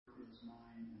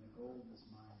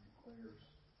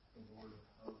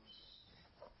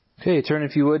Okay, turn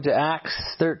if you would to Acts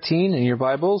 13 in your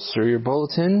Bibles or your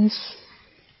bulletins.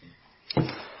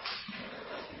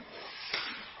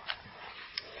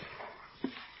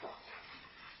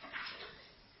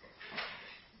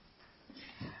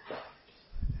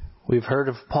 We've heard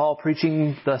of Paul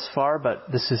preaching thus far,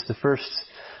 but this is the first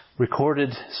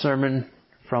recorded sermon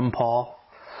from Paul.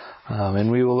 And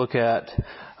we will look at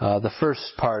the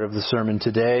first part of the sermon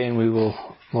today, and we will,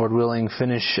 Lord willing,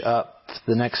 finish up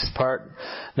the next part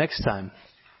next time.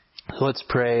 So let's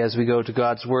pray as we go to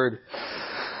God's Word.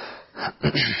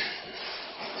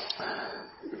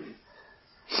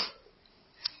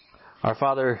 Our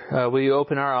Father, will you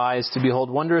open our eyes to behold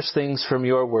wondrous things from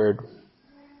your Word?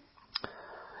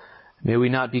 May we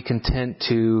not be content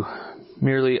to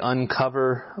merely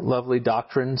uncover lovely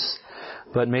doctrines,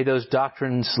 but may those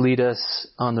doctrines lead us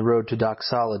on the road to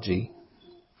doxology.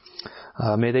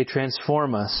 May they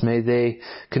transform us. May they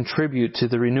contribute to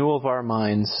the renewal of our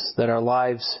minds, that our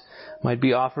lives might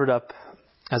be offered up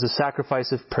as a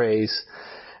sacrifice of praise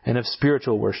and of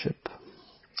spiritual worship.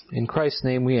 In Christ's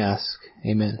name we ask.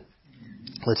 Amen.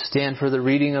 Let's stand for the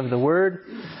reading of the Word.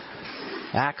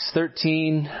 Acts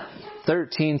 13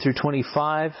 through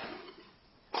 25.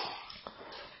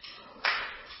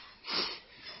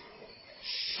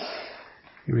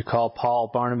 You recall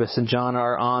Paul, Barnabas, and John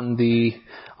are on the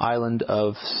island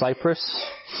of Cyprus.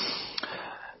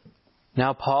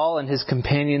 Now Paul and his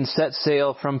companions set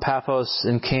sail from Paphos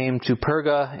and came to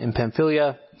Perga in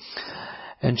Pamphylia,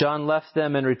 and John left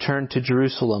them and returned to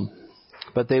Jerusalem.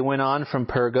 But they went on from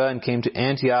Perga and came to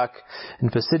Antioch in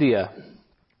Pisidia.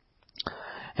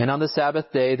 And on the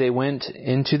Sabbath day they went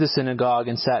into the synagogue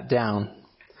and sat down.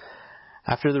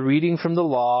 After the reading from the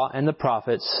law and the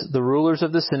prophets, the rulers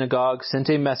of the synagogue sent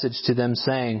a message to them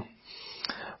saying,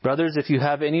 "Brothers, if you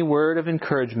have any word of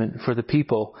encouragement for the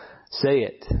people, say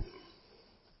it."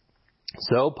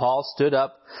 So Paul stood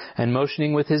up and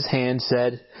motioning with his hand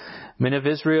said, "Men of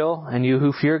Israel, and you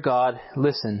who fear God,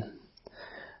 listen.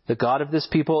 The God of this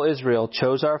people Israel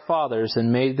chose our fathers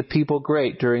and made the people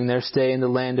great during their stay in the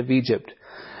land of Egypt.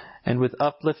 And with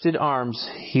uplifted arms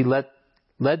he led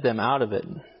them out of it.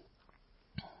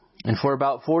 And for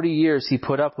about 40 years he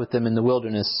put up with them in the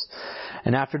wilderness.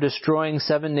 And after destroying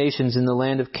 7 nations in the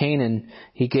land of Canaan,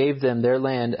 he gave them their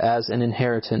land as an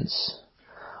inheritance.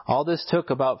 All this took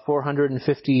about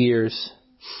 450 years.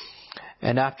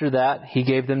 And after that he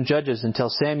gave them judges until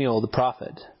Samuel the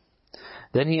prophet.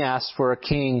 Then he asked for a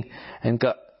king,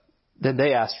 Then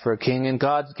they asked for a king, and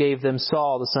God gave them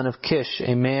Saul the son of Kish,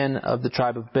 a man of the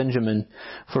tribe of Benjamin,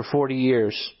 for 40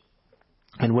 years.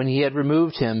 And when he had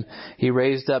removed him, he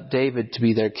raised up David to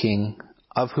be their king,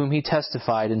 of whom he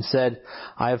testified and said,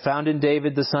 I have found in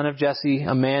David the son of Jesse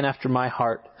a man after my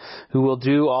heart, who will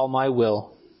do all my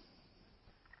will.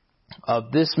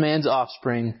 Of this man's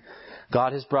offspring,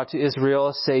 God has brought to Israel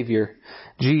a Savior,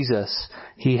 Jesus,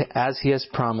 as he has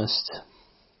promised.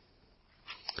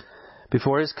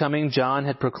 Before his coming, John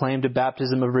had proclaimed a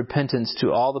baptism of repentance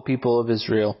to all the people of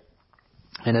Israel.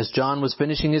 And as John was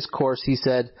finishing his course, he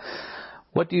said,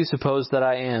 What do you suppose that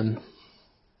I am?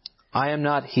 I am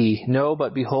not he. No,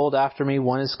 but behold, after me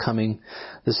one is coming,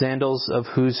 the sandals of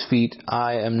whose feet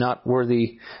I am not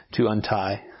worthy to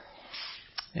untie.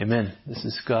 Amen. This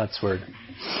is God's word.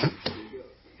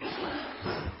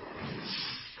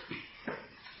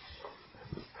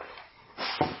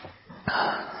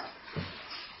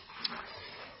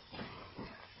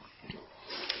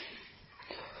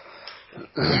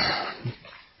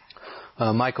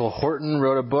 Michael Horton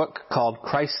wrote a book called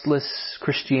Christless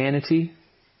Christianity,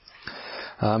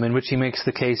 in which he makes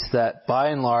the case that by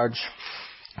and large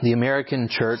the American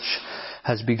church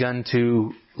has begun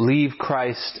to leave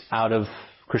Christ out of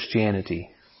Christianity.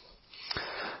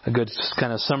 A good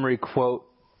kind of summary quote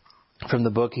from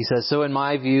the book. He says, So in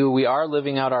my view, we are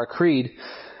living out our creed,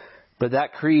 but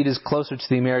that creed is closer to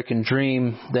the American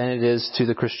dream than it is to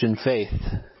the Christian faith.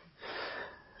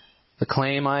 The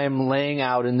claim I am laying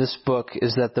out in this book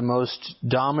is that the most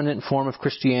dominant form of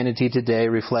Christianity today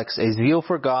reflects a zeal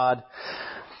for God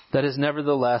that is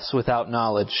nevertheless without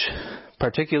knowledge,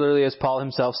 particularly as Paul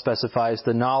himself specifies,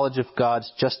 the knowledge of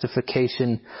God's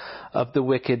justification of the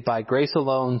wicked by grace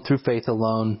alone, through faith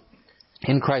alone,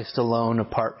 in Christ alone,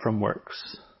 apart from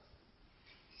works.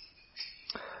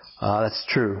 That's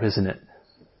true, isn't it?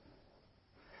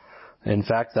 In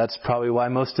fact, that's probably why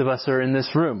most of us are in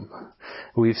this room.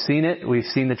 We've seen it. We've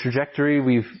seen the trajectory.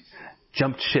 We've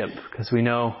jumped ship because we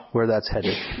know where that's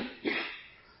headed.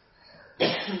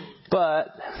 But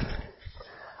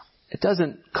it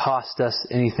doesn't cost us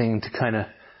anything to kind of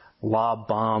lob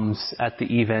bombs at the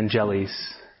evangelis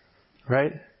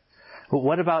right? But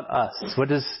what about us? What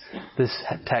does this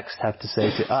text have to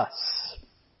say to us?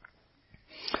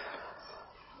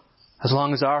 As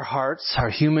long as our hearts, our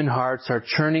human hearts, are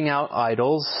churning out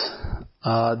idols,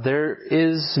 there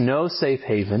is no safe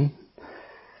haven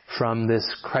from this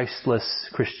Christless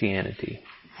Christianity.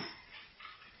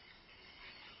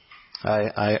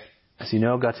 I, as you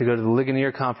know, got to go to the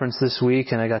Ligonier conference this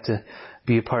week, and I got to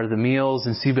be a part of the meals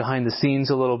and see behind the scenes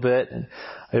a little bit. And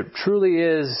it truly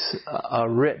is a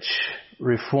rich,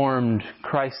 reformed,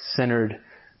 Christ-centered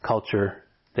culture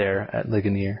there at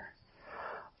Ligonier.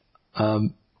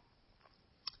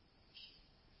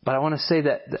 But I want to say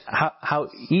that how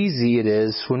easy it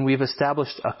is when we've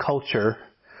established a culture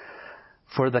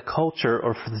for the culture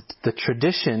or for the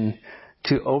tradition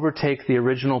to overtake the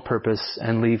original purpose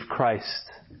and leave Christ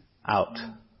out.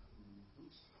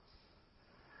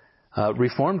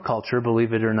 Reformed culture,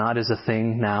 believe it or not, is a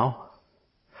thing now.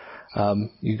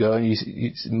 You go and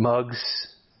you mugs,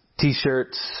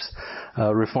 T-shirts,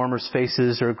 reformers'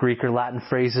 faces or Greek or Latin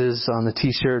phrases on the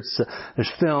T-shirts.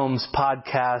 There's films,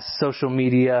 podcasts, social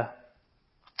media.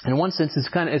 In one sense,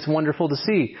 it's wonderful to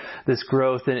see this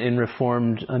growth in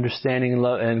reformed understanding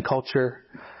and culture.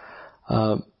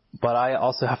 But I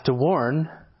also have to warn,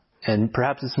 and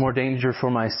perhaps it's more danger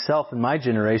for myself and my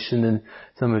generation than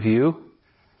some of you,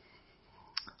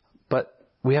 but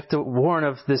we have to warn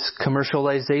of this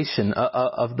commercialization,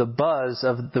 of the buzz,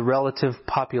 of the relative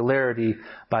popularity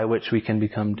by which we can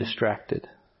become distracted.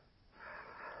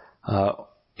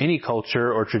 Any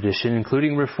culture or tradition,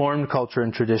 including Reformed culture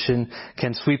and tradition,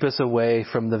 can sweep us away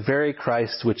from the very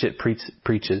Christ which it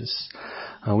preaches.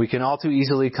 We can all too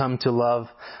easily come to love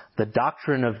the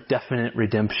doctrine of definite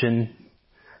redemption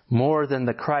more than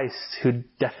the Christ who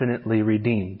definitely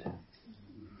redeemed.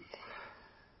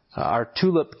 Our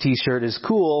tulip T-shirt is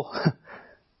cool,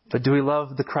 but do we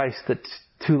love the Christ that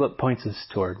tulip points us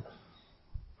toward?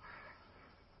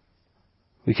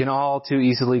 We can all too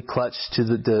easily clutch to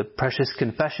the precious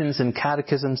confessions and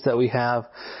catechisms that we have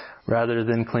rather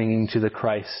than clinging to the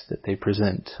Christ that they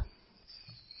present.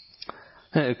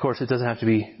 And of course, it doesn't have to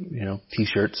be,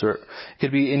 T-shirts, or it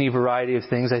could be any variety of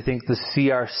things. I think the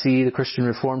CRC, the Christian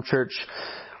Reformed Church,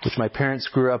 which my parents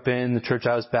grew up in, the church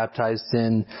I was baptized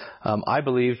in, I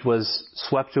believed was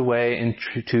swept away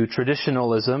into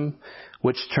traditionalism,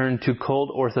 which turned to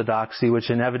cold orthodoxy, which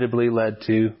inevitably led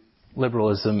to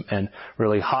liberalism and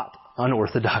really hot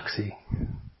unorthodoxy.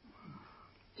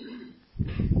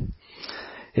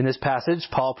 In this passage,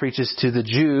 Paul preaches to the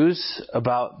Jews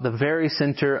about the very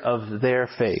center of their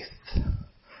faith.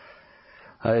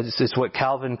 It's what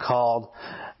Calvin called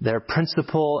their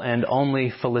principal and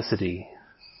only felicity,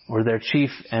 or their chief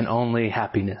and only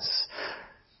happiness.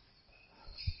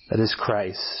 That is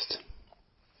Christ.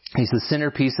 He's the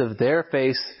centerpiece of their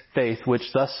faith, which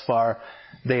thus far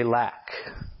they lack.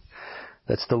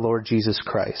 That's the Lord Jesus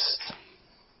Christ.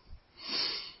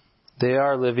 They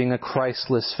are living a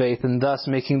Christless faith and thus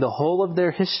making the whole of their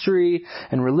history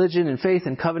and religion and faith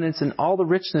and covenants and all the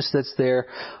richness that's there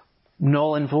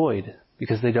null and void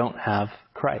because they don't have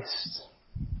Christ.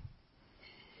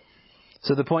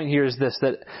 So the point here is this,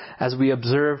 that as we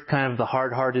observe kind of the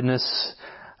hard-heartedness,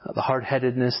 the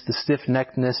hard-headedness, the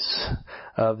stiff-neckedness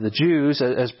of the Jews,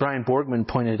 as Brian Borgman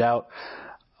pointed out,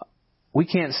 we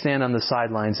can't stand on the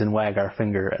sidelines and wag our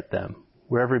finger at them.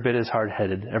 We're every bit as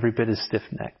hard-headed, every bit as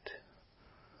stiff-necked.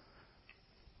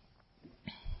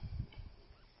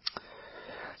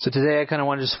 So today I kind of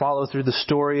want to just follow through the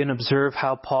story and observe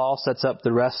how Paul sets up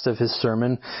the rest of his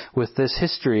sermon with this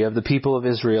history of the people of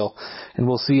Israel. And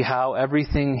we'll see how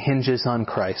everything hinges on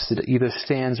Christ. It either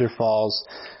stands or falls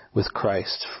with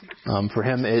Christ. For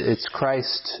him, it's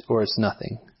Christ or it's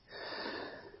nothing.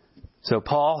 So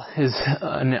Paul is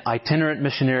an itinerant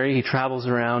missionary. He travels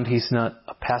around. He's not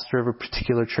a pastor of a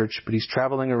particular church, but he's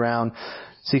traveling around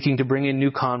seeking to bring in new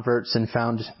converts and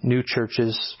found new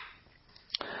churches.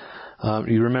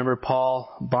 You remember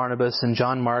Paul, Barnabas, and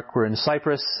John Mark were in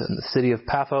Cyprus, in the city of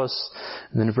Paphos.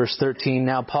 And then in verse 13,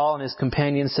 now Paul and his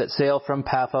companions set sail from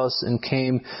Paphos and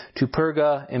came to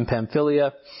Perga in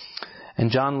Pamphylia.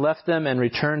 And John left them and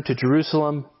returned to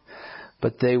Jerusalem.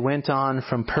 But they went on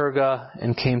from Perga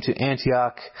and came to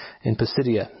Antioch in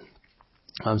Pisidia.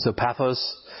 So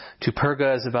Paphos to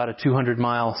Perga is about a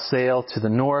 200-mile sail to the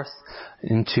north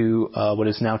into what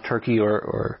is now Turkey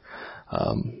or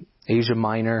Asia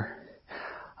Minor.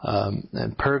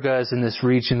 And Perga is in this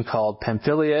region called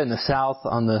Pamphylia in the south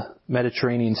on the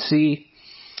Mediterranean Sea.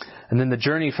 And then the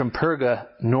journey from Perga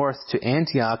north to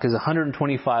Antioch is a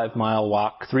 125-mile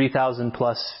walk, 3,000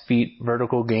 plus feet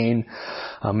vertical gain,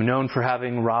 known for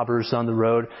having robbers on the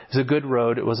road. It was a good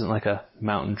road. It wasn't like a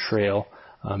mountain trail.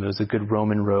 It was a good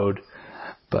Roman road,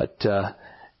 but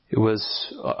it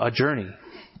was a journey.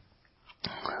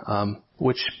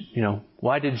 Which,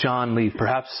 why did John leave?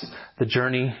 Perhaps the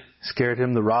journey scared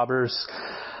him, the robbers.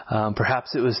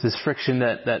 Perhaps it was this friction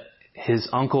that his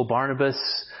uncle Barnabas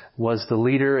was the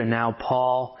leader and now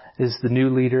Paul is the new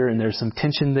leader and there's some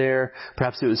tension there.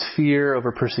 Perhaps it was fear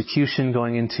over persecution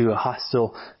going into a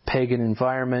hostile pagan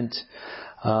environment.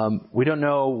 We don't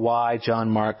know why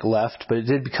John Mark left, but it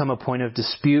did become a point of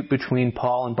dispute between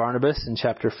Paul and Barnabas in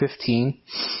chapter 15.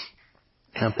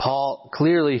 And Paul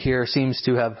clearly here seems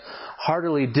to have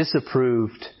heartily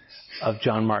disapproved of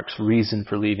John Mark's reason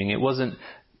for leaving. It wasn't,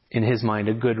 in his mind,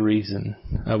 a good reason.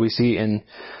 We see in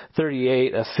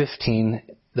 38 of 15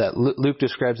 that Luke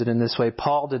describes it in this way.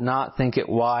 Paul did not think it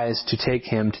wise to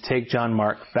take John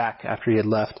Mark back after he had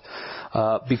left,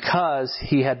 because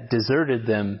he had deserted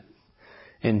them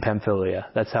in Pamphylia.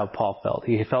 That's how Paul felt.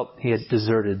 He felt he had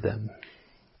deserted them.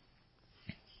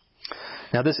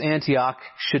 Now this Antioch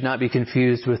should not be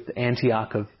confused with the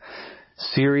Antioch of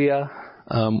Syria,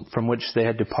 from which they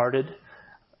had departed.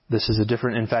 This is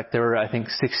in fact there were I think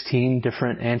 16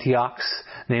 different Antiochs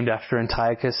named after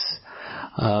Antiochus.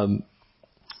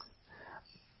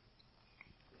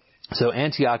 So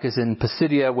Antioch is in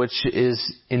Pisidia, which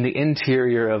is in the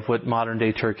interior of what modern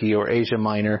day Turkey or Asia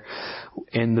Minor,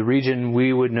 in the region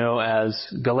we would know as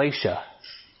Galatia.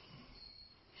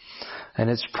 And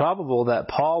it's probable that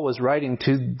Paul was writing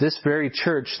to this very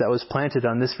church that was planted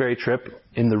on this very trip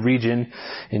in the region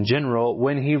in general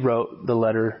when he wrote the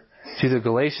letter to the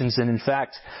Galatians. And in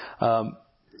fact,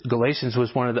 Galatians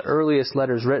was one of the earliest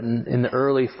letters written in the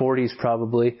early 40s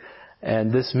probably.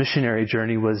 And this missionary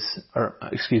journey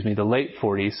the late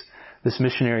 40s. This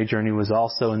missionary journey was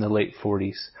also in the late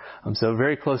 40s. So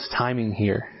very close timing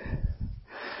here.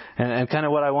 And kind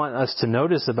of what I want us to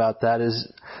notice about that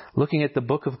is, looking at the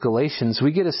book of Galatians,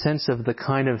 we get a sense of the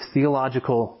kind of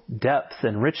theological depth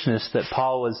and richness that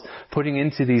Paul was putting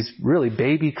into these really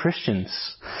baby Christians.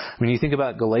 I mean, you think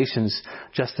about Galatians,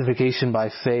 justification by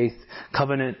faith,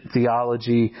 covenant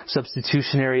theology,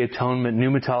 substitutionary atonement,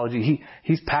 pneumatology.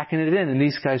 He's packing it in, and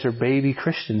these guys are baby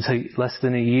Christians, less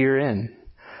than a year in.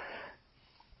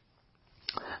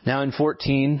 Now in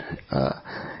 14,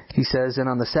 he says, "And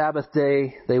on the Sabbath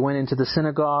day, they went into the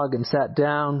synagogue and sat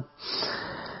down.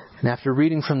 And after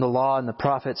reading from the law and the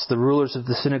prophets, the rulers of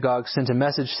the synagogue sent a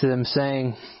message to them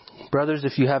saying, 'Brothers,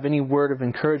 if you have any word of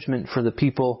encouragement for the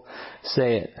people,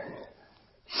 say it.'"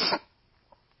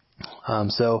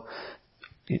 So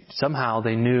somehow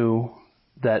they knew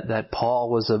that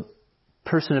Paul was a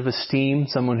person of esteem,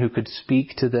 someone who could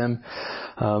speak to them.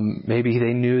 Maybe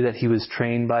they knew that he was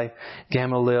trained by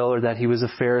Gamaliel or that he was a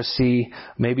Pharisee.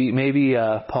 Maybe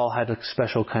Paul had a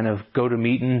special kind of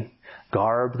go-to-meeting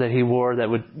garb that he wore that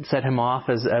would set him off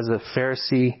as a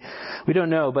Pharisee. We don't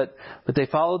know, but they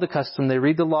follow the custom. They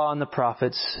read the law and the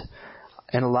prophets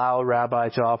and allow a rabbi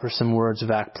to offer some words of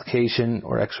application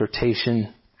or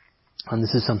exhortation. And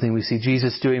this is something we see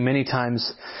Jesus doing many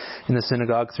times in the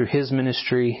synagogue through his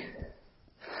ministry.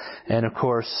 And of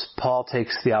course, Paul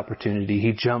takes the opportunity.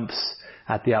 He jumps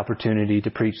at the opportunity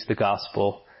to preach the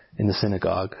gospel in the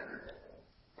synagogue.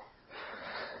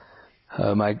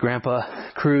 My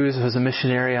grandpa Cruz was a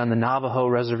missionary on the Navajo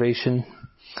reservation.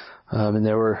 And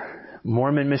there were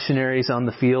Mormon missionaries on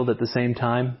the field at the same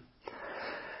time.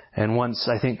 And once,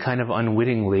 I think kind of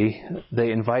unwittingly,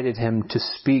 they invited him to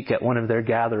speak at one of their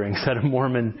gatherings, at a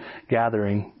Mormon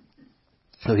gathering.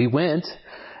 So he went.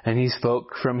 And he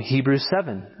spoke from Hebrews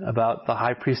 7 about the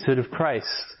high priesthood of Christ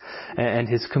and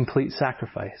his complete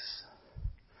sacrifice.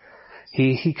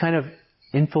 He kind of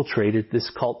infiltrated this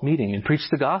cult meeting and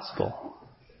preached the gospel.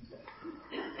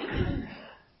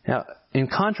 Now, in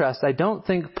contrast, I don't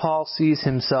think Paul sees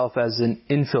himself as an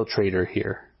infiltrator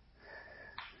here.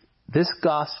 This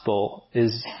gospel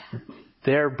is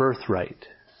their birthright.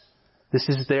 This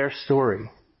is their story.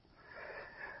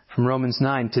 From Romans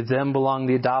 9, "To them belong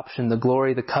the adoption, the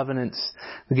glory, the covenants,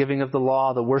 the giving of the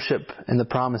law, the worship, and the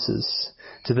promises.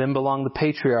 To them belong the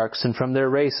patriarchs, and from their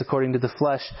race, according to the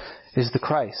flesh, is the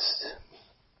Christ."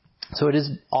 So it is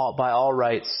by all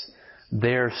rights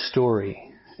their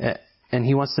story. And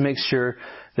he wants to make sure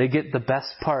they get the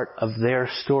best part of their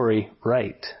story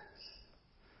right.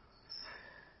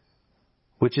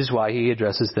 Which is why he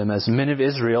addresses them as men of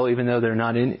Israel, even though they're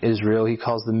not in Israel. He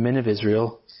calls them men of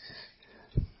Israel.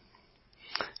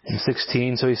 In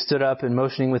 16, "So he stood up and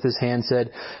motioning with his hand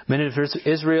said, 'Men of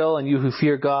Israel, and you who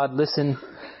fear God, listen.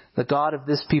 The God of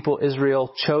this people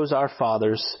Israel chose our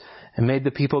fathers and made the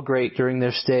people great during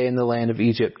their stay in the land of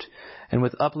Egypt. And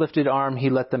with uplifted arm he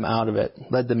led them out of it.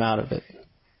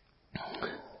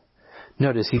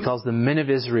 Notice he calls them men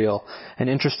of Israel. And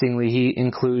interestingly, he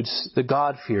includes the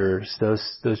God-fearers,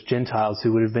 those Gentiles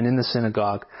who would have been in the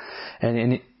synagogue.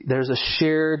 And there's a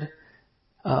shared,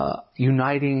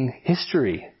 uniting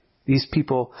history. These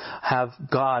people have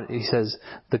God. He says,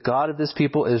 the God of this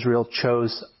people, Israel,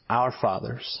 chose our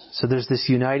fathers. So there's this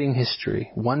uniting history.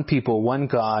 One people, one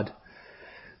God.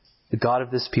 The God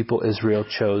of this people, Israel,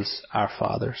 chose our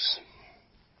fathers.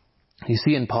 You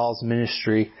see in Paul's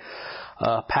ministry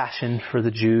a passion for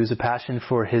the Jews, a passion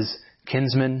for his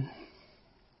kinsmen,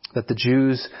 that the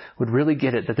Jews would really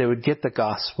get it, that they would get the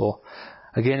gospel.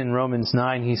 Again, in Romans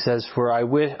 9, he says, for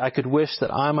I could wish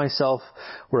that I myself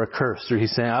were accursed. Or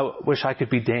he's saying, I wish I could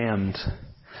be damned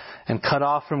and cut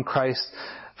off from Christ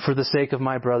for the sake of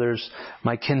my brothers,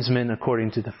 my kinsmen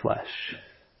according to the flesh.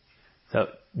 So,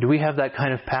 do we have that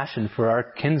kind of passion for our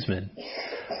kinsmen?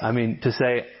 I mean, to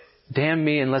say, damn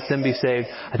me and let them be saved.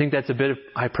 I think that's a bit of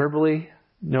hyperbole.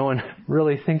 No one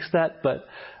really thinks that, but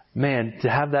man, to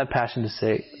have that passion to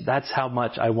say, that's how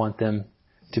much I want them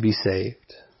to be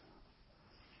saved.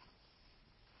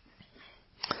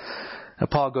 Now,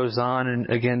 Paul goes on, and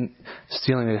again,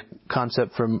 stealing a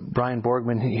concept from Brian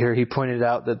Borgman here, he pointed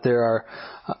out that there are,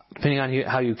 depending on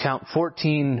how you count,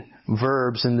 14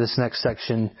 verbs in this next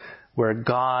section where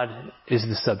God is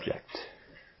the subject.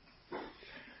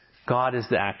 God is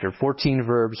the actor. 14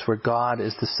 verbs where God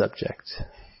is the subject.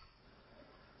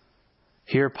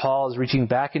 Here Paul is reaching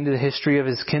back into the history of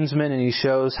his kinsmen, and he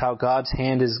shows how God's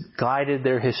hand has guided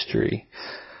their history,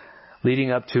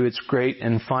 leading up to its great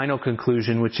and final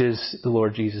conclusion, which is the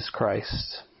Lord Jesus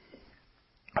Christ.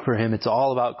 For him, it's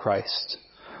all about Christ.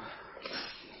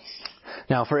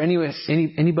 Now, for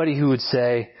anybody who would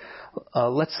say,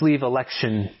 let's leave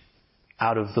election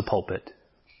out of the pulpit.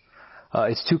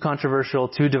 It's too controversial,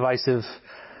 too divisive.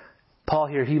 Paul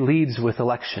here, he leads with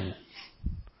election.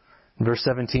 In verse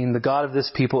 17, the God of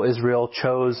this people, Israel,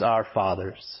 chose our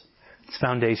fathers. It's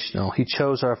foundational. He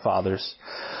chose our fathers.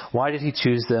 Why did he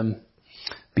choose them?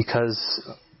 Because,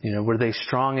 were they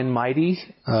strong and mighty?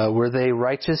 Were they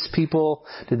righteous people?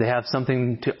 Did they have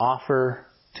something to offer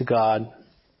to God?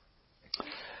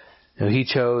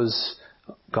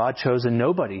 God chose a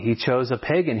nobody. He chose a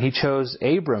pagan. He chose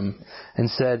Abram and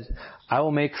said, I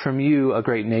will make from you a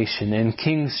great nation, and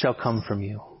kings shall come from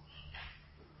you.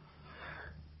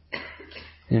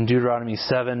 In Deuteronomy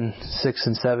 7, 6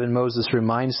 and 7, Moses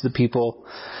reminds the people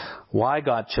why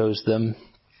God chose them.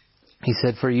 He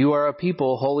said, for you are a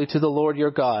people holy to the Lord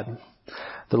your God.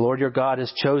 The Lord your God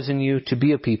has chosen you to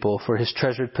be a people for his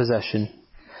treasured possession.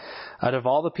 Out of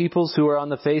all the peoples who are on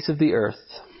the face of the earth,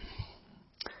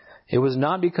 it was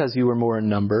not because you were more in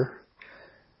number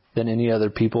than any other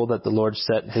people that the Lord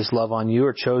set his love on you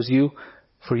or chose you,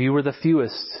 for you were the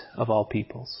fewest of all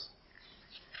peoples.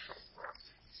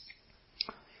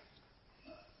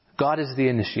 God is the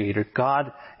initiator.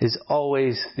 God is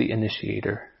always the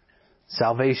initiator.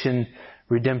 Salvation,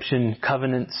 redemption,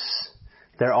 covenants,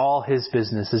 they're all his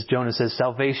business. As Jonah says,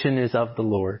 salvation is of the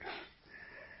Lord.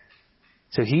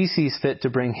 So he sees fit to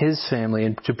bring his family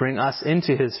and to bring us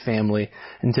into his family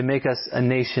and to make us a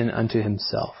nation unto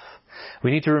himself.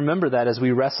 We need to remember that as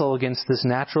we wrestle against this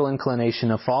natural inclination,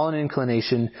 a fallen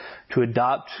inclination to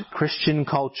adopt Christian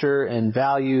culture and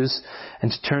values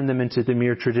and to turn them into the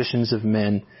mere traditions of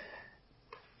men.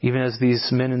 Even as these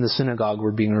men in the synagogue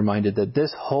were being reminded that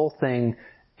this whole thing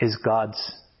is God's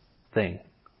thing.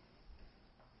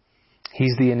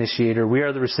 He's the initiator. We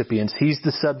are the recipients. He's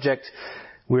the subject.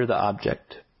 We're the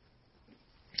object.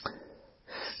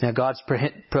 Now God's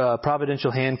providential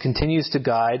hand continues to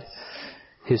guide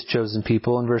his chosen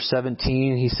people. In verse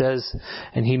 17 he says,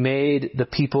 and he made the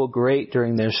people great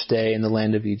during their stay in the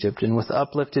land of Egypt, and with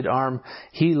uplifted arm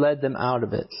he led them out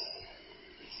of it.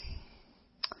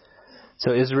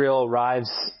 So Israel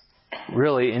arrives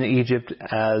really in Egypt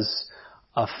as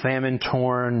a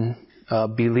famine-torn,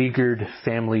 beleaguered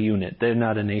family unit. They're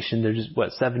not a nation. They're just,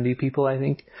 70 people, I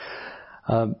think.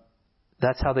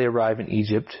 That's how they arrive in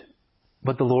Egypt.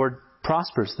 But the Lord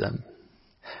prospers them.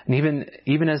 And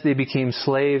even as they became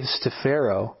slaves to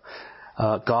Pharaoh,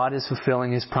 God is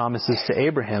fulfilling his promises to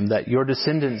Abraham that your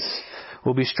descendants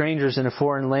will be strangers in a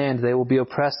foreign land. They will be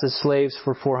oppressed as slaves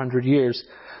for 400 years.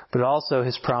 But also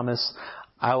his promise,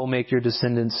 I will make your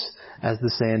descendants as the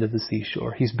sand of the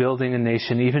seashore. He's building a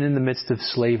nation even in the midst of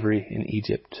slavery in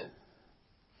Egypt.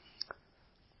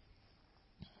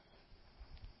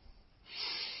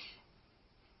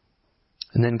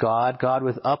 And then God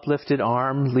with uplifted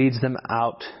arm leads them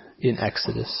out in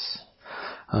Exodus.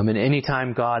 And any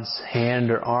time God's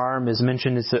hand or arm is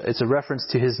mentioned, it's a reference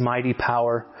to his mighty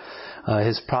power,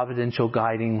 his providential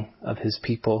guiding of his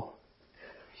people.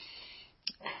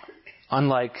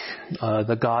 unlike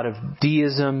the God of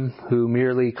deism, who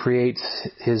merely creates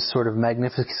his sort of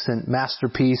magnificent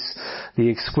masterpiece, the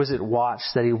exquisite watch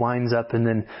that he winds up and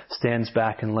then stands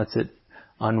back and lets it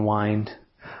unwind.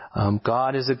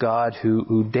 God is a God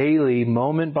who daily,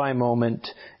 moment by moment,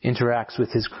 interacts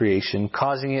with his creation,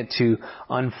 causing it to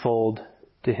unfold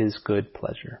to his good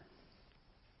pleasure.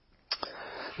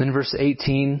 Then verse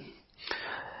 18,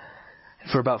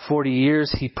 for about 40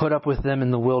 years, he put up with them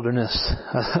in the wilderness.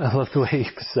 I love the way he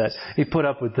puts that. He put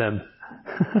up with them.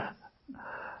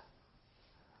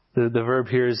 The verb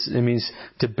here it means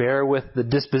to bear with the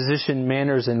disposition,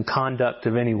 manners, and conduct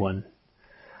of anyone.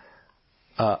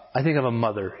 I think of a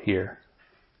mother here,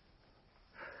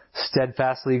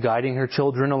 steadfastly guiding her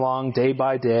children along day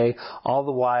by day, all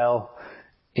the while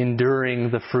enduring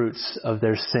the fruits of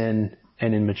their sin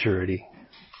and immaturity.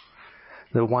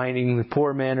 The whining, the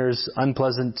poor manners,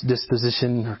 unpleasant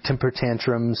disposition, temper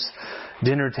tantrums,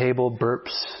 dinner table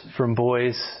burps from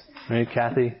boys. Right,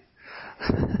 Kathy?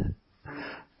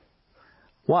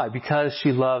 Why? Because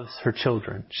she loves her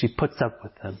children. She puts up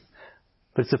with them.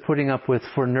 But it's a putting up with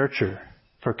for nurture,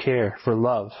 for care, for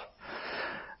love.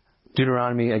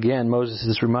 Deuteronomy, again, Moses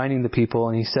is reminding the people,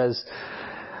 and he says,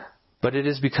 "But it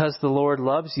is because the Lord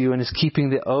loves you and is keeping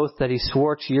the oath that he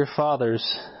swore to your fathers,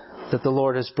 that the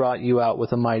Lord has brought you out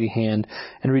with a mighty hand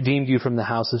and redeemed you from the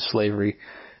house of slavery,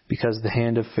 because the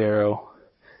hand of Pharaoh,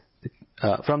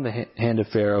 from the hand of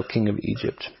Pharaoh, king of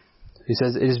Egypt." He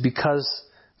says, it is because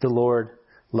the Lord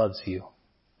loves you.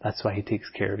 That's why he takes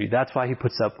care of you. That's why he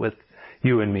puts up with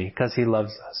you and me, because he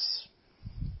loves us.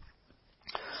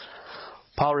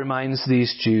 Paul reminds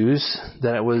these Jews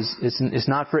that it's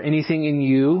not for anything in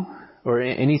you or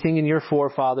anything in your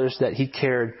forefathers that he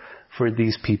cared for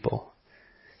these people.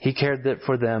 He cared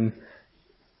for them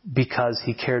because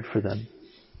he cared for them.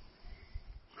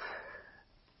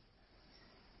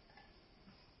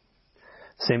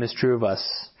 Same is true of us.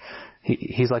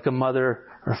 He's like a mother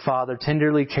or father,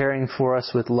 tenderly caring for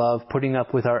us with love, putting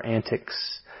up with our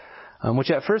antics,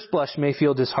 which at first blush may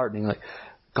feel disheartening. Like,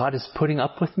 God is putting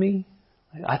up with me?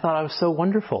 I thought I was so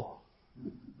wonderful.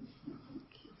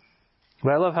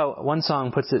 But I love how one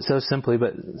song puts it so simply,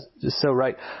 but just so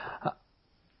right.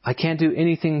 I can't do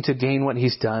anything to gain what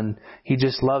he's done. He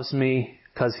just loves me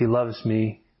because he loves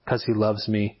me, because he loves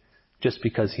me, just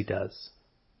because he does.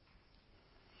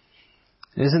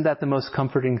 Isn't that the most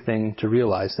comforting thing to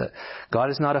realize, that God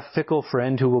is not a fickle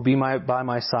friend who will be by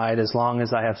my side as long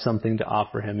as I have something to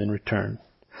offer him in return,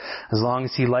 as long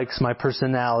as he likes my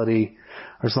personality,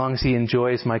 or as long as he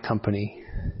enjoys my company.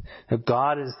 That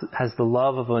God has the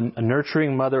love of a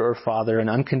nurturing mother or father, an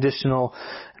unconditional,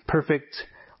 perfect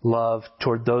love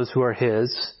toward those who are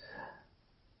his,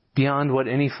 beyond what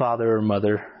any father or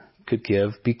mother could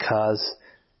give, because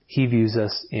he views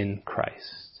us in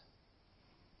Christ,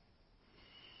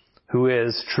 who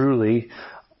is truly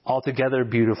altogether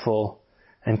beautiful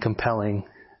and compelling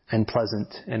and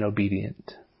pleasant and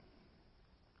obedient.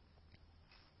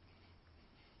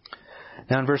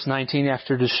 Now in verse 19,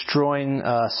 after destroying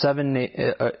he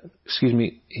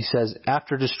says,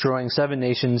 after destroying 7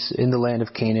 nations in the land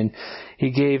of Canaan, he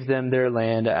gave them their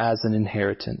land as an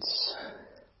inheritance.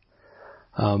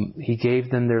 He gave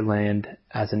them their land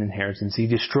as an inheritance. He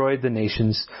destroyed the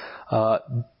nations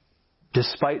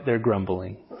despite their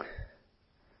grumbling.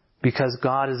 Because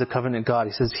God is a covenant God.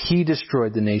 He says he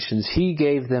destroyed the nations. He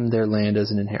gave them their land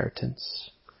as an inheritance.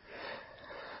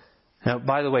 Now,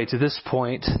 by the way, to this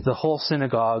point, the whole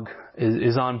synagogue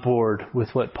is on board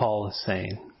with what Paul is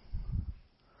saying.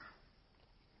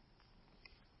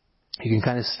 You can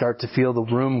kind of start to feel the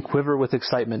room quiver with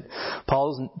excitement.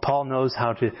 Paul knows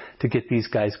how to get these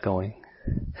guys going.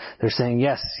 They're saying,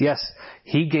 yes,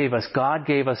 God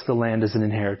gave us the land as an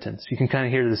inheritance. You can kind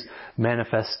of hear this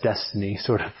manifest destiny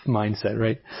sort of mindset,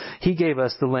 right? He gave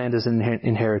us the land as an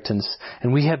inheritance,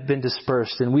 and we have been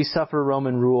dispersed, and we suffer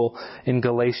Roman rule in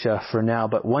Galatia for now,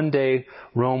 but one day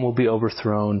Rome will be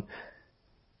overthrown,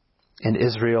 and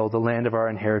Israel, the land of our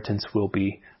inheritance, will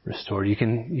be restored. You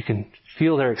can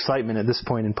feel their excitement at this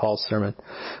point in Paul's sermon.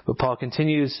 But Paul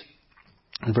continues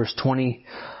in verse 20.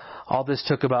 All this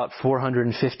took about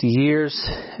 450 years,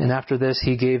 and after this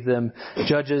he gave them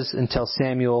judges until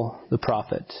Samuel the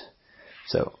prophet.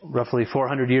 So roughly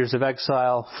 400 years of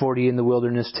exile, 40 in the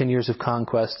wilderness, 10 years of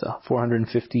conquest,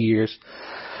 450 years.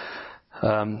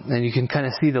 And you can kind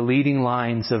of see the leading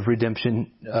lines of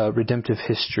redemptive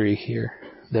history here.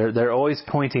 They're always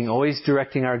pointing, always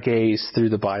directing our gaze through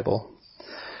the Bible.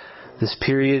 This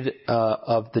period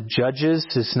of the Judges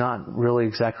is not really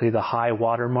exactly the high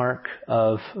watermark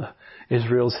of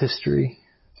Israel's history.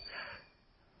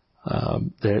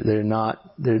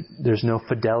 There's no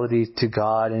fidelity to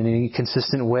God in any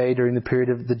consistent way during the period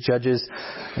of the judges,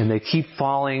 and they keep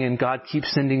falling, and God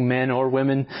keeps sending men or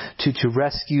women to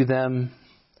rescue them,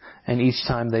 and each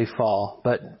time they fall.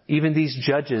 But even these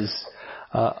judges,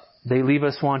 they leave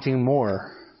us wanting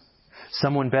more.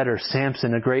 Someone better,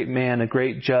 Samson, a great man, a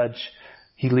great judge,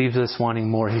 he leaves us wanting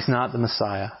more. He's not the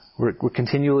Messiah. We're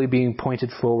continually being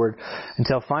pointed forward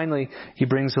until finally he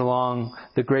brings along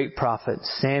the great prophet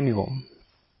Samuel.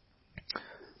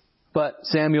 But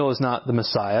Samuel is not the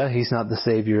Messiah. He's not the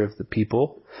Savior of the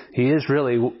people. He is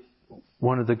really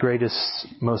one of the greatest,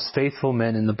 most faithful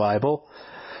men in the Bible.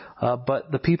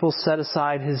 But the people set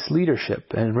aside his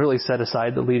leadership and really set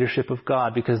aside the leadership of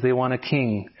God because they want a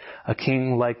king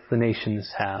like the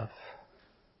nations have.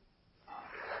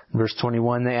 In verse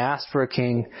 21, they asked for a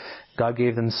king. God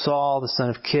gave them Saul, the son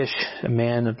of Kish, a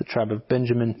man of the tribe of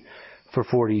Benjamin, for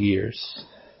 40 years.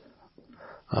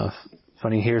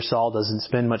 Funny here, Saul doesn't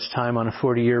spend much time on a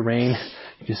 40-year reign.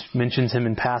 He just mentions him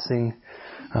in passing.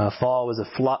 Saul was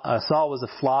a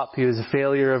flop. He was a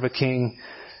failure of a king,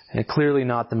 and clearly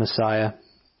not the Messiah.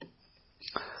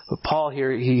 But Paul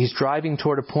here, he's driving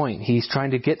toward a point. He's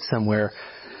trying to get somewhere.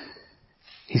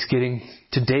 He's getting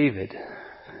to David.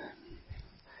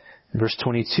 In verse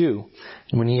 22,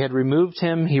 and when he had removed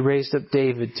him, he raised up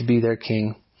David to be their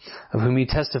king, of whom he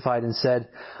testified and said,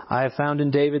 I have found in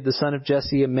David the son of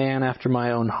Jesse a man after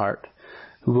my own heart,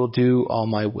 who will do all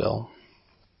my will.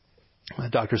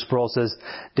 Dr. Sproul says,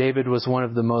 David was one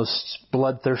of the most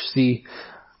bloodthirsty,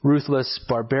 ruthless,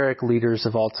 barbaric leaders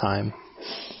of all time.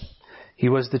 He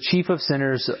was the chief of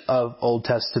sinners of Old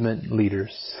Testament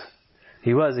leaders.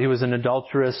 He was an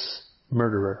adulterous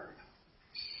murderer.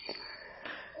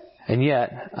 And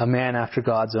yet, a man after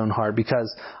God's own heart,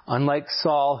 because unlike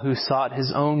Saul, who sought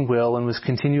his own will and was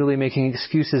continually making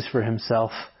excuses for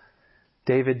himself,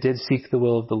 David did seek the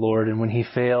will of the Lord, and when he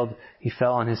failed, he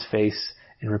fell on his face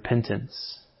in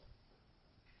repentance.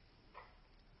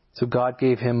 So God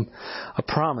gave him a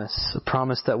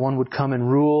promise that one would come and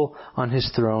rule on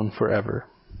his throne forever.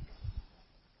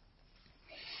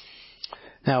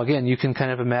 Now again, you can kind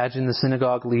of imagine the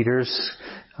synagogue leaders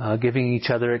giving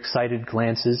each other excited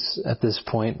glances at this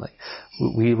point. Like,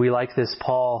 we like this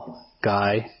Paul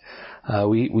guy.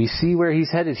 We see where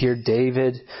he's headed here.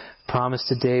 David, promise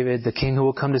to David, the king who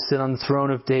will come to sit on the throne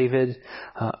of David.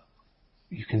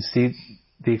 You can see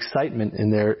the excitement in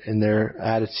their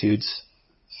attitudes.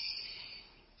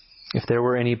 If there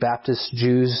were any Baptist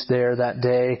Jews there that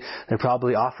day, they're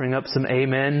probably offering up some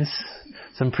amens,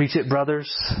 some preach it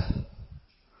brothers.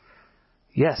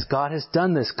 Yes, God has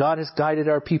done this. God has guided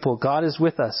our people. God is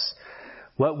with us.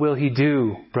 What will he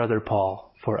do, Brother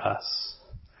Paul, for us?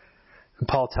 And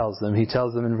Paul tells them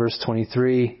in verse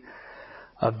 23,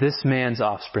 of this man's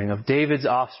offspring, of David's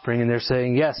offspring. And they're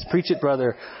saying, yes, preach it,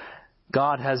 brother.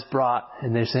 God has brought,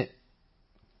 and they're saying,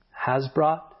 has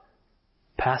brought?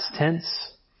 Past tense?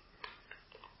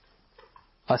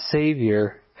 A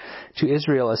Savior to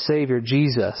Israel, a Savior,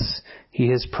 Jesus, he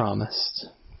has promised.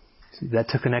 That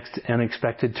took an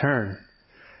unexpected turn.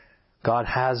 God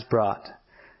has brought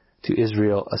to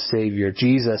Israel a Savior,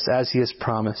 Jesus, as he has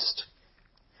promised.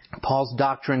 Paul's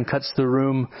doctrine cuts the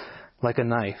room like a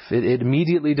knife. It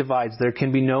immediately divides. There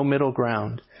can be no middle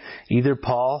ground. Either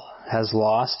Paul has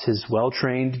lost his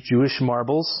well-trained Jewish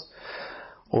marbles,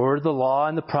 or the law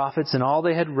and the prophets and all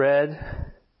they had read,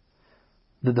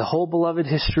 the whole beloved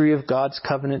history of God's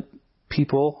covenant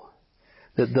people,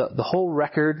 the whole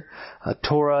record,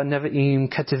 Torah,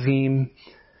 Nevi'im, Ketuvim,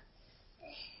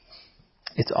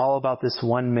 it's all about this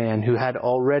one man who had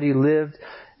already lived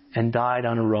and died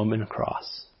on a Roman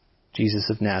cross, Jesus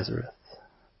of Nazareth.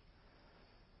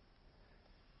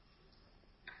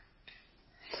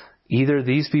 Either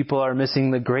these people are missing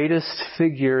the greatest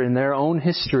figure in their own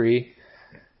history,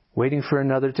 waiting for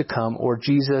another to come, or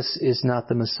Jesus is not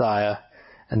the Messiah,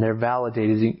 and they're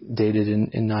validated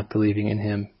in not believing in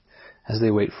him as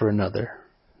they wait for another.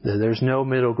 There's no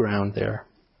middle ground there.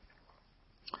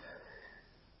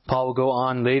 Paul will go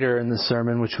on later in the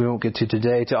sermon, which we won't get to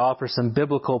today, to offer some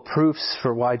biblical proofs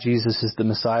for why Jesus is the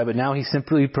Messiah. But now he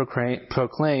simply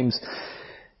proclaims,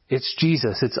 it's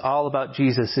Jesus. It's all about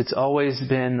Jesus. It's always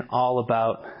been all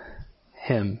about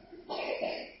him.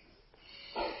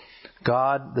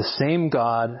 God, the same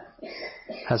God,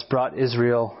 has brought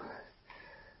Israel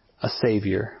a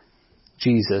Savior,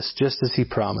 Jesus, just as he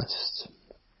promised.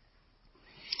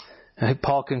 And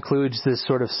Paul concludes this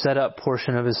sort of set-up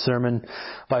portion of his sermon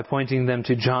by pointing them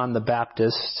to John the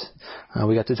Baptist.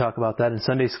 We got to talk about that in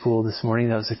Sunday school this morning.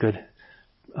 That was a good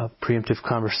preemptive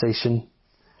conversation.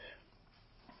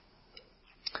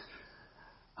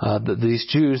 These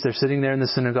Jews, they're sitting there in the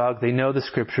synagogue. They know the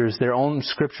scriptures. Their own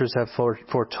scriptures have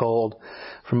foretold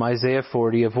from Isaiah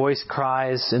 40. A voice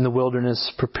cries in the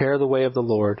wilderness, prepare the way of the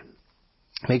Lord.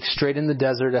 Make straight in the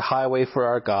desert a highway for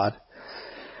our God.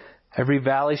 Every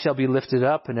valley shall be lifted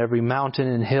up, and every mountain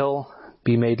and hill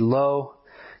be made low.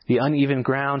 The uneven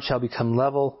ground shall become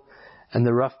level, and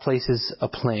the rough places a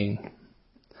plain.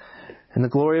 And the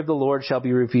glory of the Lord shall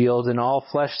be revealed, and all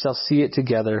flesh shall see it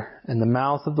together, and the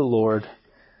mouth of the Lord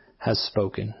has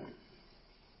spoken.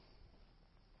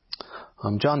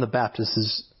 John the Baptist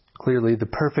is clearly the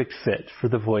perfect fit for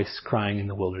the voice crying in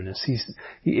the wilderness.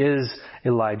 He is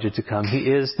Elijah to come. He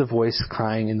is the voice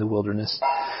crying in the wilderness.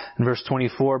 In verse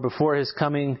 24, before his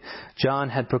coming, John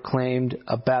had proclaimed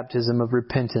a baptism of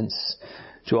repentance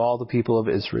to all the people of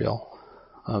Israel.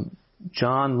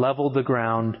 John leveled the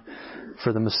ground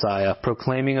for the Messiah,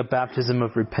 proclaiming a baptism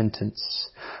of repentance.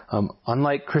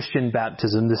 Unlike Christian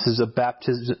baptism,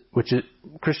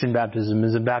 Christian baptism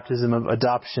is a baptism of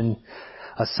adoption,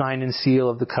 a sign and seal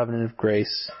of the covenant of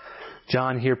grace.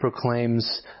 John here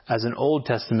proclaims, as an Old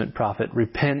Testament prophet,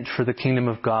 repent, for the kingdom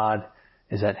of God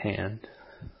is at hand.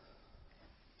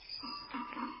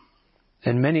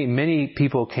 And many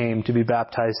people came to be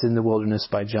baptized in the wilderness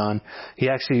by John. He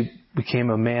actually became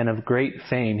a man of great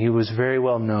fame. He was very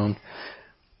well known.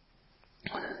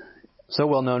 So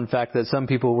well known, in fact, that some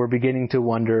people were beginning to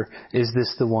wonder, is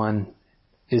this the one?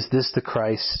 Is this the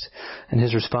Christ? And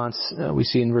his response, we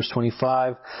see in verse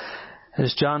 25.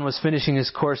 As John was finishing his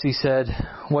course, he said,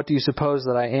 what do you suppose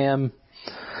that I am?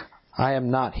 I am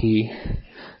not he.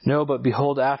 No, but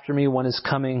behold, after me one is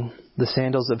coming, the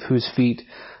sandals of whose feet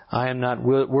I am not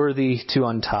worthy to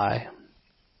untie.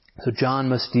 So John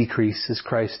must decrease as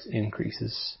Christ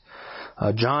increases.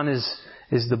 John is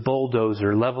the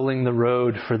bulldozer leveling the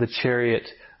road for the chariot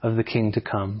of the King to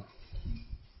come.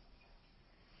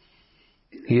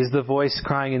 He is the voice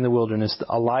crying in the wilderness, the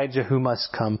Elijah who must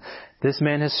come. This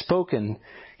man has spoken.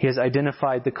 He has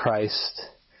identified the Christ.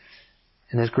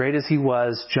 And as great as he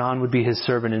was, John would be his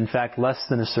servant. In fact, less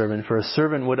than a servant, for a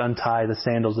servant would untie the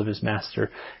sandals of his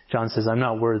master. John says, I'm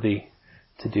not worthy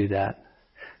to do that.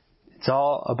 It's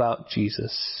all about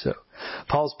Jesus. So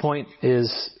Paul's point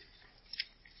is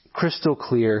crystal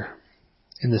clear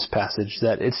in this passage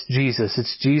that it's Jesus.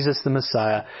 It's Jesus the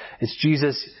Messiah. It's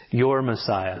Jesus, your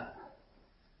Messiah.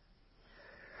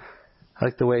 I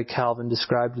like the way Calvin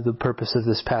described the purpose of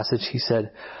this passage. He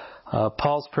said,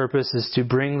 Paul's purpose is to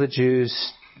bring the Jews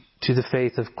to the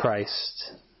faith of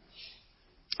Christ.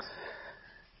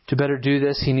 To better do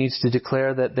this, he needs to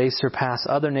declare that they surpass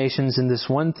other nations in this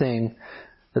one thing,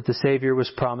 that the Savior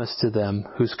was promised to them,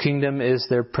 whose kingdom is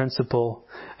their principal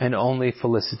and only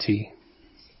felicity.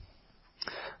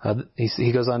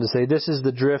 He goes on to say, this is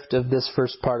the drift of this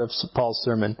first part of Paul's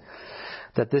sermon,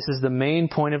 that this is the main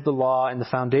point of the law and the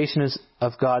foundation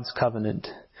of God's covenant,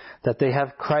 that they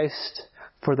have Christ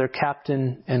for their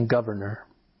captain and governor,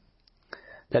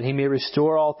 that he may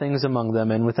restore all things among them,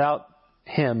 and without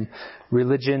him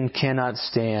religion cannot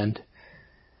stand,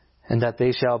 and that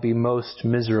they shall be most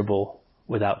miserable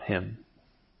without him.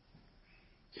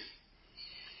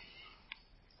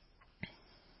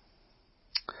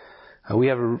 We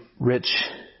have a rich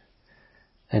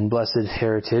and blessed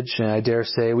heritage, and I dare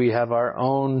say we have our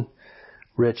own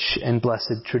rich and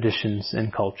blessed traditions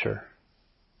and culture.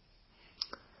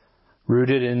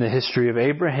 Rooted in the history of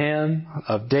Abraham,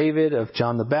 of David, of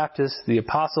John the Baptist, the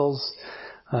apostles,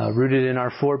 rooted in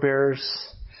our forebears,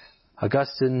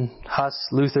 Augustine, Huss,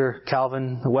 Luther,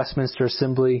 Calvin, the Westminster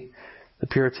Assembly, the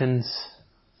Puritans,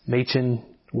 Machen,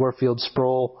 Warfield,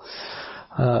 Sproul.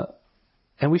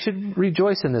 And we should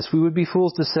rejoice in this. We would be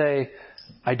fools to say,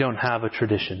 I don't have a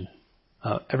tradition.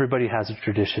 Everybody has a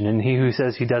tradition, and he who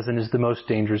says he doesn't is the most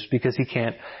dangerous because he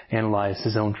can't analyze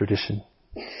his own tradition.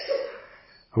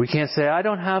 We can't say, I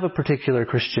don't have a particular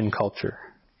Christian culture.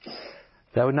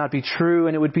 That would not be true,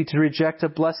 and it would be to reject a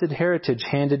blessed heritage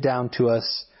handed down to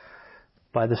us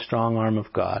by the strong arm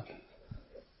of God.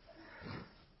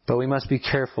 But we must be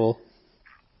careful.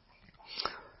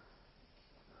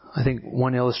 I think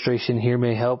one illustration here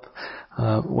may help.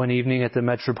 One evening at the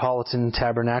Metropolitan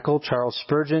Tabernacle, Charles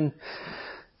Spurgeon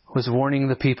was warning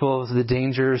the people of the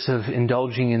dangers of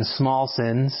indulging in small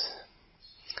sins.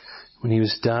 When he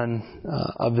was done,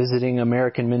 a visiting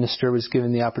American minister was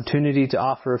given the opportunity to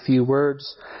offer a few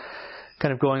words.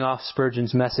 Kind of going off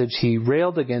Spurgeon's message, he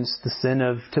railed against the sin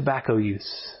of tobacco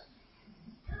use.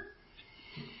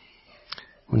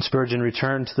 When Spurgeon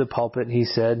returned to the pulpit, he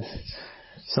said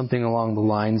something along the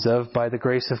lines of, by the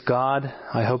grace of God,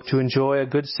 I hope to enjoy a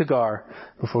good cigar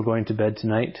before going to bed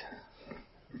tonight.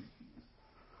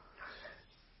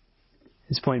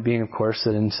 His point being, of course,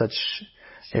 that in such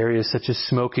areas such as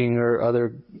smoking or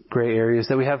other gray areas,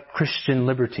 that we have Christian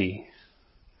liberty.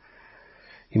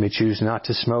 You may choose not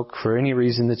to smoke for any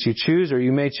reason that you choose, or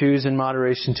you may choose in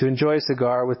moderation to enjoy a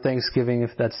cigar with Thanksgiving if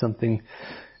that's something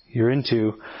you're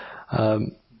into.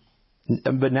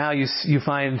 But now you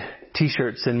find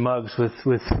T-shirts and mugs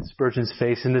with Spurgeon's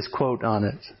face and this quote on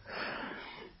it.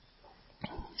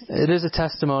 It is a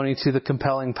testimony to the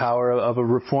compelling power of a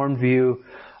reformed view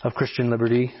of Christian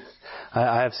liberty.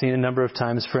 I have seen a number of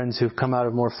times friends who've come out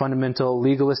of more fundamental,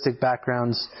 legalistic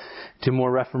backgrounds to a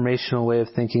more reformational way of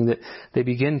thinking, that they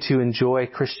begin to enjoy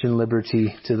Christian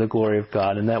liberty to the glory of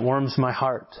God. And that warms my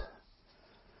heart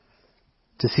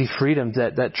to see freedom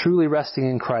that truly resting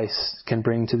in Christ can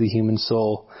bring to the human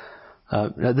soul.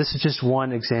 Now this is just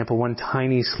one example, one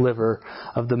tiny sliver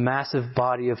of the massive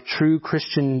body of true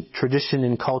Christian tradition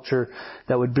and culture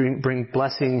that would bring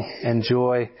blessing and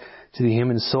joy to the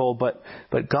human soul.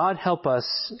 But God help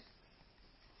us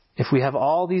if we have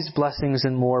all these blessings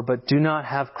and more, but do not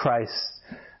have Christ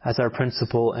as our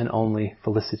principal and only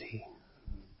felicity,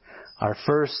 our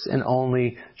first and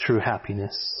only true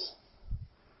happiness.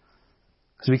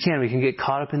 Because we can get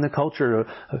caught up in the culture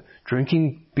of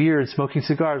drinking beer and smoking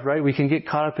cigars, right? We can get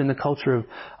caught up in the culture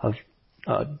of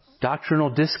doctrinal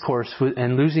discourse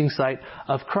and losing sight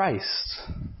of Christ.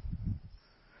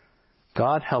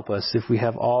 God help us if we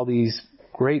have all these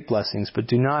great blessings, but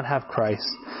do not have Christ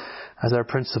as our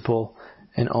principal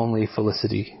and only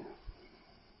felicity.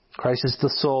 Christ is the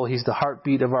soul. He's the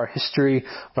heartbeat of our history,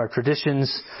 of our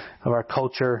traditions, of our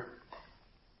culture.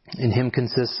 In Him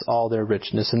consists all their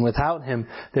richness. And without Him,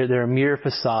 they're a mere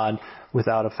facade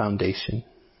without a foundation.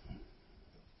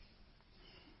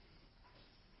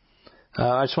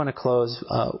 I just want to close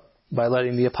by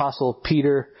letting the Apostle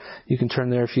Peter, you can turn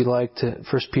there if you like, to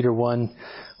 1 Peter 1.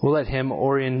 We'll let him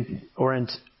orient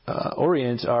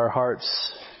our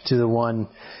hearts to the one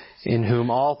in whom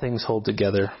all things hold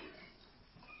together.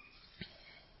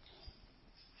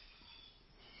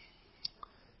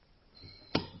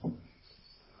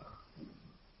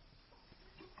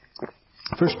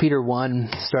 1 Peter 1,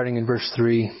 starting in verse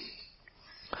 3.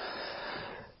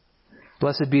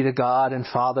 Blessed be the God and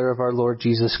Father of our Lord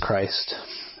Jesus Christ.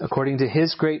 According to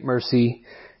His great mercy,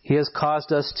 He has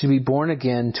caused us to be born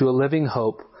again to a living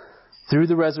hope through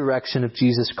the resurrection of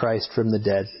Jesus Christ from the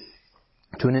dead,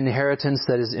 to an inheritance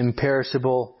that is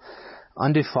imperishable,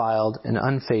 undefiled, and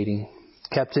unfading,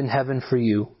 kept in heaven for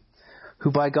you,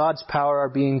 who by God's power are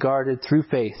being guarded through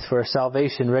faith for a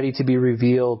salvation ready to be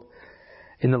revealed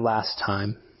in the last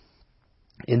time.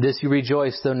 In this you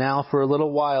rejoice, though now for a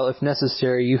little while, if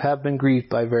necessary, you have been grieved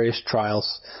by various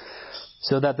trials,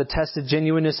 so that the tested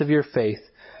genuineness of your faith,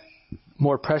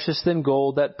 more precious than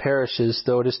gold that perishes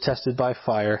though it is tested by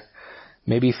fire,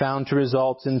 may be found to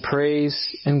result in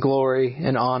praise and glory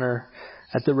and honor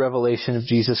at the revelation of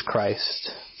Jesus Christ.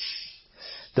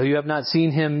 Though you have not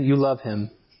seen Him, you love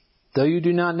Him. Though you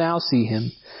do not now see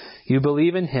Him, you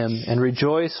believe in Him and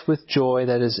rejoice with joy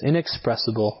that is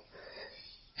inexpressible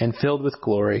and filled with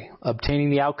glory, obtaining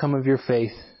the outcome of your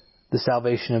faith, the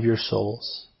salvation of your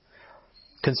souls.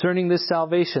 Concerning this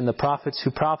salvation, the prophets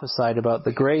who prophesied about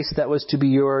the grace that was to be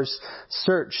yours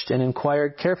searched and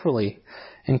inquired carefully,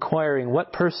 inquiring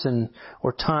what person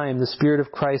or time the Spirit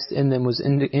of Christ in them was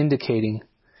indicating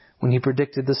when He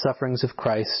predicted the sufferings of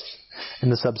Christ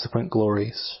and the subsequent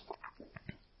glories.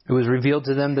 It was revealed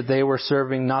to them that they were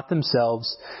serving not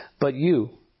themselves, but you,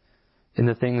 in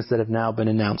the things that have now been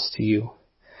announced to you,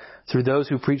 through those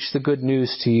who preach the good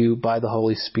news to you by the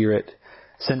Holy Spirit,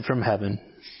 sent from heaven,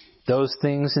 those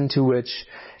things into which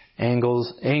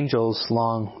angels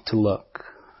long to look.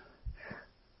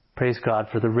 Praise God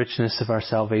for the richness of our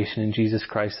salvation in Jesus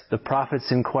Christ, the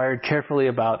prophets inquired carefully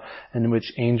about, and in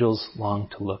which angels long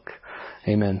to look.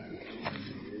 Amen.